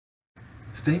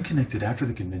Staying connected after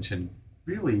the convention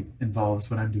really involves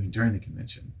what I'm doing during the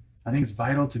convention. I think it's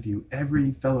vital to view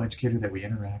every fellow educator that we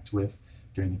interact with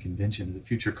during the convention as a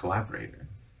future collaborator.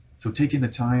 So taking the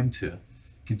time to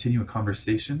continue a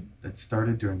conversation that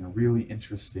started during a really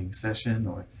interesting session,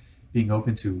 or being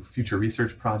open to future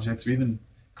research projects, or even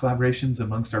collaborations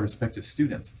amongst our respective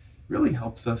students, really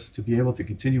helps us to be able to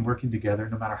continue working together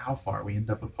no matter how far we end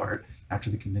up apart after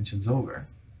the convention's over.